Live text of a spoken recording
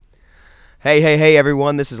Hey,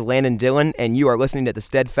 everyone. This is Landon Dillon, and you are listening to the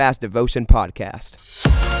Steadfast Devotion Podcast.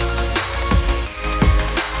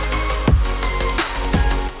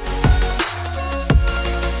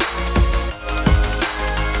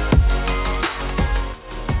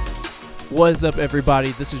 What is up,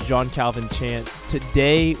 everybody? This is John Calvin Chance.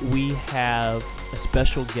 Today we have a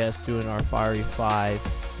special guest doing our Fiery Five,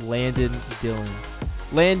 Landon Dillon.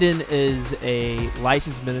 Landon is a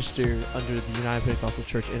licensed minister under the United Pentecostal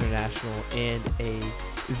Church International and a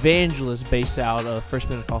evangelist based out of First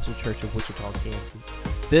Pentecostal Church of Wichita, Kansas.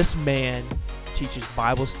 This man teaches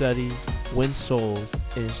Bible studies, wins souls,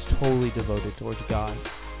 and is totally devoted towards God.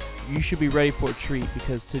 You should be ready for a treat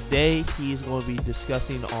because today he is going to be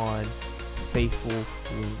discussing on faithful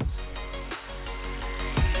wounds.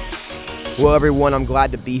 Well, everyone, I'm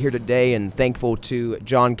glad to be here today and thankful to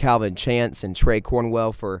John Calvin Chance and Trey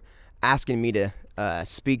Cornwell for asking me to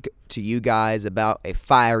speak to you guys about a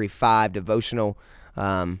Fiery Five devotional.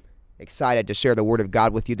 Excited to share the Word of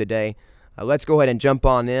God with you today. Let's go ahead and jump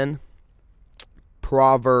on in.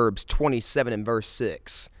 Proverbs 27 and verse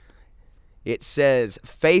 6. It says,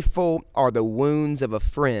 "Faithful are the wounds of a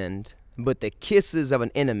friend, but the kisses of an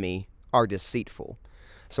enemy are deceitful."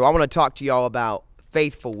 So I want to talk to y'all about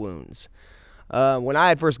faithful wounds. When I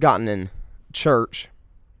had first gotten in church,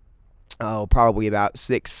 probably about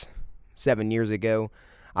 6-7 years ago,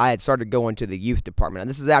 I had started going to the youth department. And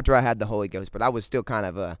this is after I had the Holy Ghost, but I was still kind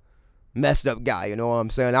of a messed up guy, you know what I'm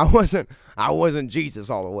saying? I wasn't Jesus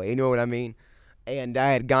all the way, you know what I mean? And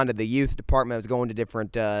I had gone to the youth department. I was going to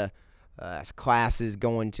different classes,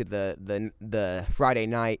 going to the Friday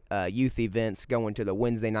night youth events, going to the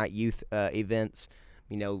Wednesday night youth events,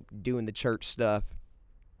 doing the church stuff.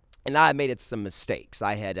 And I made some mistakes.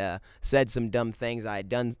 I had said some dumb things. I had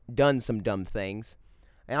done some dumb things.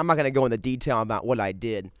 And I'm not going to go into detail about what I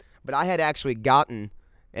did, but I had actually gotten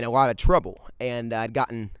in a lot of trouble. And I'd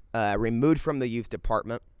gotten removed from the youth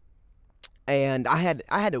department. And I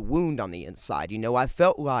had a wound on the inside. I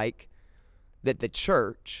felt like that the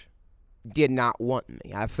church did not want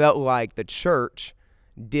me. I felt like the church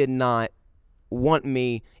did not want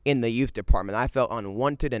me in the youth department. I felt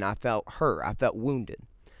unwanted and I felt hurt. I felt wounded.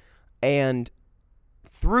 And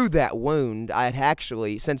through that wound, I had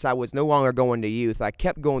actually, since I was no longer going to youth, I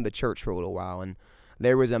kept going to church for a little while. And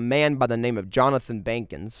there was a man by the name of Jonathan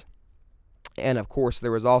Bankins. And of course, there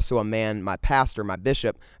was also a man, my pastor, my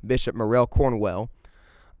Bishop Morrell Cornwell.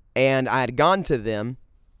 And I had gone to them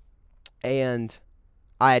and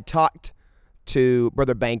I had talked to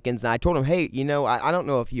Brother Bankins, and I told him, hey, I don't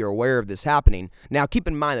know if you're aware of this happening. Now, keep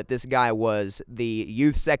in mind that this guy was the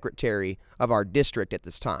youth secretary of our district at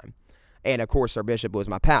this time. And, of course, our bishop was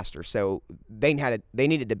my pastor, so they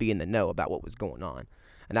needed to be in the know about what was going on.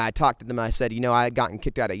 And I talked to them, and I said, I had gotten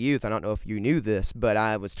kicked out of youth. I don't know if you knew this, but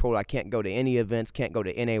I was told I can't go to any events, can't go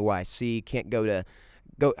to NAYC, I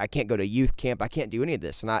can't go to youth camp, I can't do any of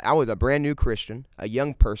this. And I was a brand new Christian, a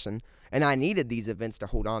young person, and I needed these events to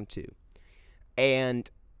hold on to.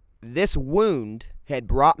 And this wound had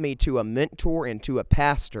brought me to a mentor and to a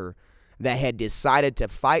pastor that had decided to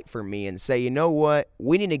fight for me and say, you know what,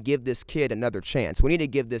 we need to give this kid another chance. We need to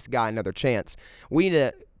give this guy another chance. We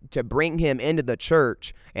need to bring him into the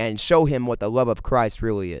church and show him what the love of Christ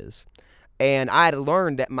really is. And I had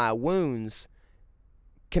learned that my wounds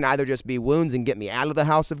can either just be wounds and get me out of the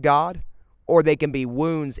house of God, or they can be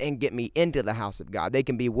wounds and get me into the house of God. They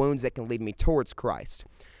can be wounds that can lead me towards Christ.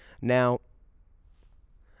 Now,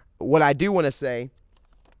 what I do want to say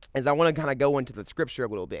is I want to kind of go into the scripture a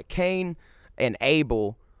little bit. Cain and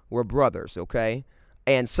Abel were brothers, okay?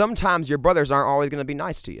 And sometimes your brothers aren't always going to be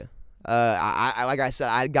nice to you. Like I said,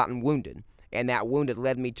 I had gotten wounded, and that wound had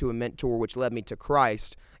led me to a mentor, which led me to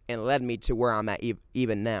Christ and led me to where I'm at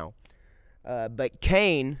even now. But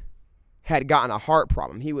Cain had gotten a heart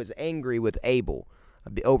problem. He was angry with Abel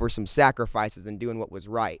over some sacrifices and doing what was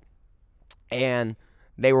right. And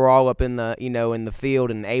they were all up in the, in the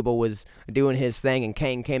field, and Abel was doing his thing, and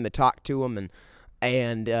Cain came to talk to him,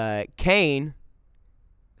 and Cain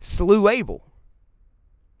slew Abel.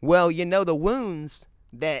 Well, the wounds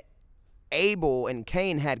that Abel and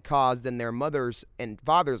Cain had caused in their mother's and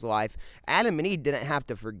father's life, Adam and Eve didn't have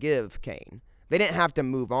to forgive Cain. They didn't have to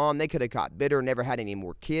move on. They could have got bitter, never had any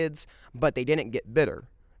more kids, but they didn't get bitter.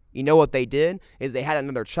 You know what they did? Is they had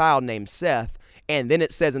another child named Seth. And then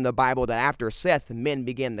it says in the Bible that after Seth, men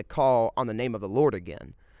began to call on the name of the Lord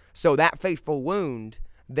again. So that faithful wound,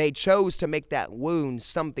 they chose to make that wound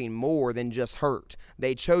something more than just hurt.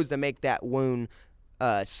 They chose to make that wound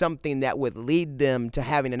something that would lead them to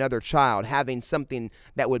having another child, having something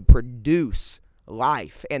that would produce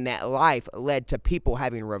life, and that life led to people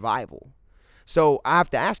having revival. So I have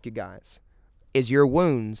to ask you guys, Is your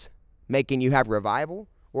wounds making you have revival,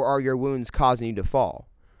 or are your wounds causing you to fall?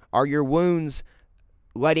 Are your wounds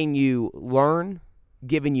letting you learn,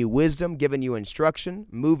 giving you wisdom, giving you instruction,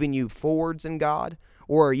 moving you forwards in God,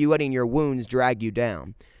 or are you letting your wounds drag you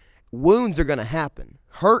down? Wounds are going to happen.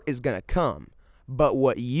 Hurt is going to come. But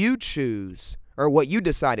what you choose, or what you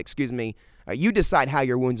decide, you decide how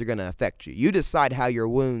your wounds are going to affect you. You decide how your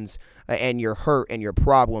wounds and your hurt and your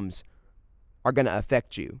problems are going to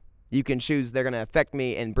affect you. You can choose they're going to affect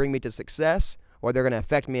me and bring me to success, or they're going to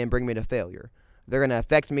affect me and bring me to failure. They're going to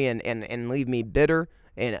affect me and leave me bitter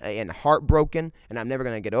and heartbroken, and I'm never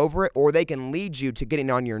going to get over it. Or they can lead you to getting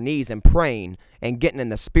on your knees and praying and getting in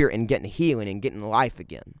the Spirit and getting healing and getting life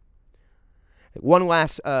again.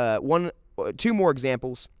 Two more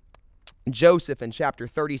examples. Joseph in chapter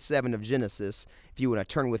 37 of Genesis. If you want to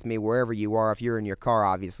turn with me wherever you are. If you're in your car,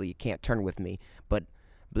 obviously you can't turn with me, but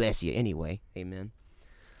bless you anyway. Amen.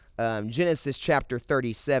 Genesis chapter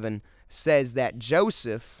 37 says that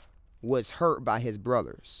Joseph was hurt by his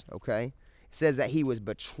brothers, okay? It says that he was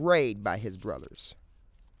betrayed by his brothers.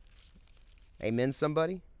 Amen,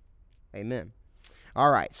 somebody? Amen.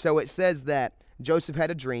 All right, so it says that Joseph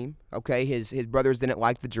had a dream, okay? His brothers didn't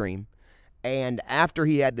like the dream. And after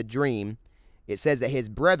he had the dream, it says that his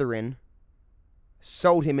brethren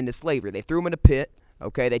sold him into slavery. They threw him in a pit,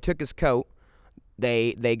 okay? They took his coat.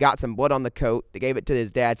 They got some blood on the coat. They gave it to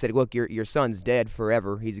his dad, said, look, your son's dead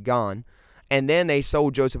forever. He's gone. And then they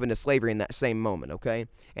sold Joseph into slavery in that same moment, okay?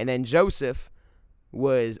 And then Joseph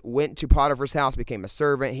went to Potiphar's house, became a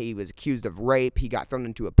servant. He was accused of rape. He got thrown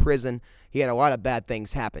into a prison. He had a lot of bad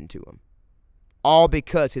things happen to him, all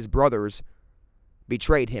because his brothers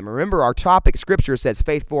betrayed him. Remember, our topic, Scripture says,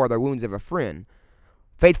 faithful are the wounds of a friend.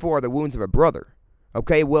 Faithful are the wounds of a brother.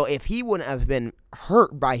 Okay, well, if he wouldn't have been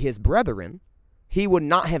hurt by his brethren, he would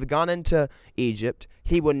not have gone into Egypt.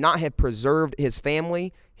 He would not have preserved his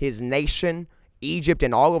family, his nation, Egypt,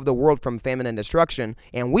 and all of the world from famine and destruction,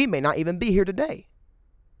 and we may not even be here today.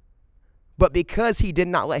 But because he did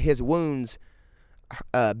not let his wounds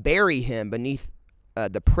bury him beneath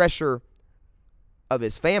the pressure of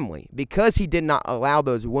his family, because he did not allow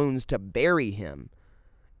those wounds to bury him,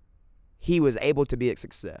 he was able to be a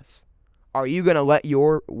success. Are you going to let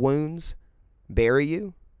your wounds bury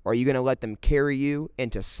you? Or are you going to let them carry you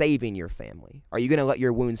into saving your family? Are you going to let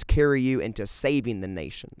your wounds carry you into saving the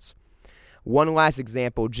nations? One last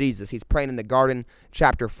example, Jesus. He's praying in the garden,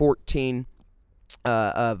 chapter 14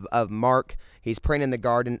 of Mark. He's praying in the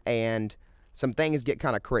garden, and some things get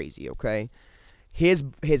kind of crazy, okay? His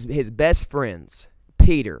best friends,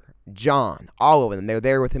 Peter, John, all of them, they're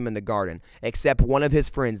there with him in the garden, except one of his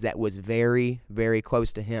friends that was very, very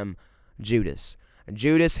close to him, Judas.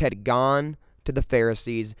 Judas had gone to the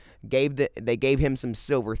Pharisees, they gave him some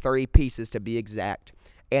silver, 30 pieces to be exact,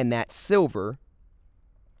 and that silver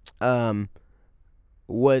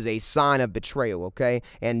was a sign of betrayal, okay?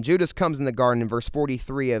 And Judas comes in the garden in verse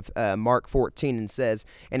 43 of Mark 14 and says,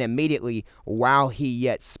 and immediately while he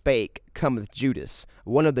yet spake, cometh Judas,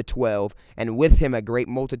 one of the 12, and with him a great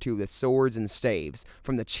multitude with swords and staves,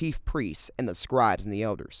 from the chief priests and the scribes and the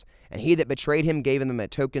elders. And he that betrayed him gave them a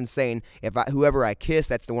token, saying, whoever I kiss,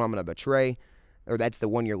 that's the one I'm going to betray, or that's the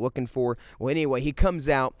one you're looking for. Well, anyway, he comes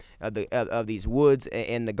out of these woods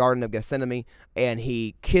in the Garden of Gethsemane, and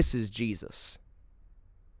he kisses Jesus.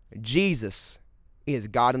 Jesus is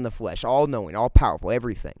God in the flesh, all-knowing, all-powerful,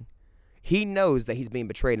 everything. He knows that he's being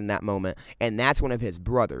betrayed in that moment, and that's one of his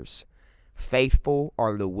brothers. Faithful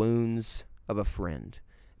are the wounds of a friend.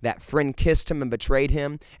 That friend kissed him and betrayed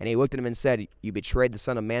him, and he looked at him and said, you betrayed the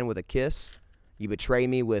Son of Man with a kiss? You betrayed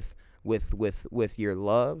me with your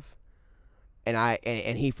love?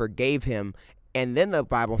 And he forgave him. And then the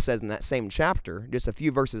Bible says in that same chapter, just a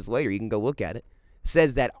few verses later, you can go look at it,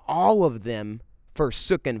 says that all of them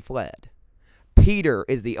forsook and fled. Peter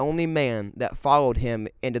is the only man that followed him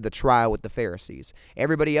into the trial with the Pharisees.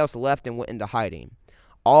 Everybody else left and went into hiding.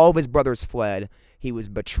 All of his brothers fled. He was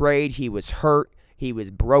betrayed. He was hurt. He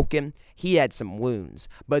was broken. He had some wounds.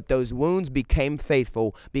 But those wounds became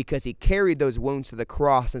faithful because he carried those wounds to the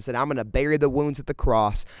cross and said, I'm going to bury the wounds at the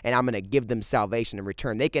cross, and I'm going to give them salvation in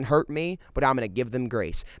return. They can hurt me, but I'm going to give them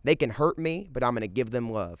grace. They can hurt me, but I'm going to give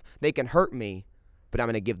them love. They can hurt me, but I'm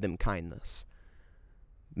going to give them kindness.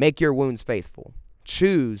 Make your wounds faithful.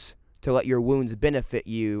 Choose to let your wounds benefit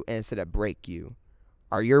you instead of break you.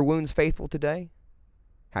 Are your wounds faithful today?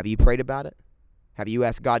 Have you prayed about it? Have you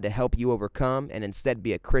asked God to help you overcome and instead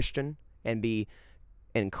be a Christian and be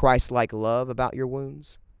in Christ-like love about your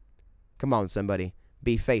wounds? Come on, somebody.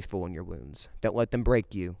 Be faithful in your wounds. Don't let them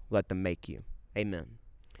break you. Let them make you. Amen.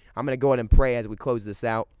 I'm going to go ahead and pray as we close this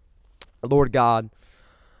out. Lord God,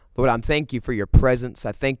 Lord, I thank you for your presence.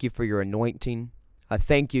 I thank you for your anointing. I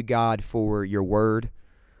thank you, God, for your word.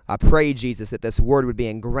 I pray, Jesus, that this word would be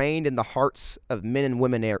ingrained in the hearts of men and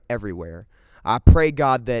women everywhere. I pray,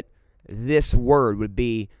 God, that this word would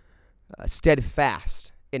be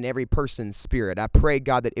steadfast in every person's spirit. I pray,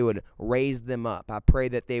 God, that it would raise them up. I pray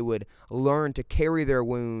that they would learn to carry their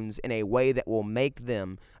wounds in a way that will make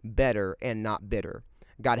them better and not bitter.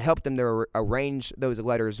 God, help them to arrange those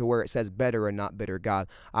letters where it says better and not bitter. God,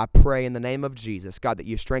 I pray in the name of Jesus, God, that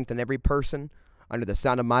you strengthen every person under the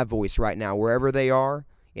sound of my voice right now, wherever they are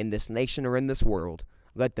in this nation or in this world.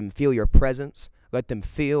 Let them feel your presence. Let them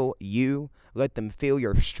feel you. Let them feel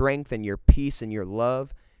your strength and your peace and your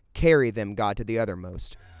love. Carry them, God, to the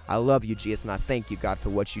uttermost. I love you, Jesus, and I thank you, God, for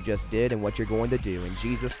what you just did and what you're going to do. In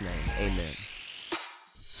Jesus' name, amen.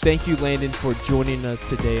 Thank you, Landon, for joining us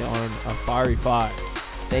today on a Fiery Five.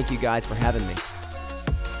 Thank you, guys, for having me.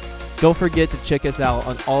 Don't forget to check us out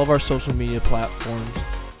on all of our social media platforms,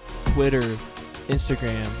 Twitter,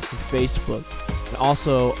 Instagram, and Facebook, and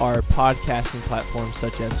also our podcasting platforms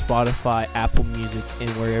such as Spotify, Apple Music, and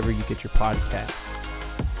wherever you get your podcasts.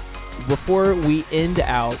 Before we end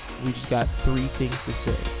out, we just got 3 things to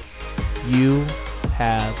say. You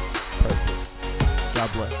have purpose.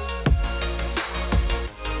 God bless.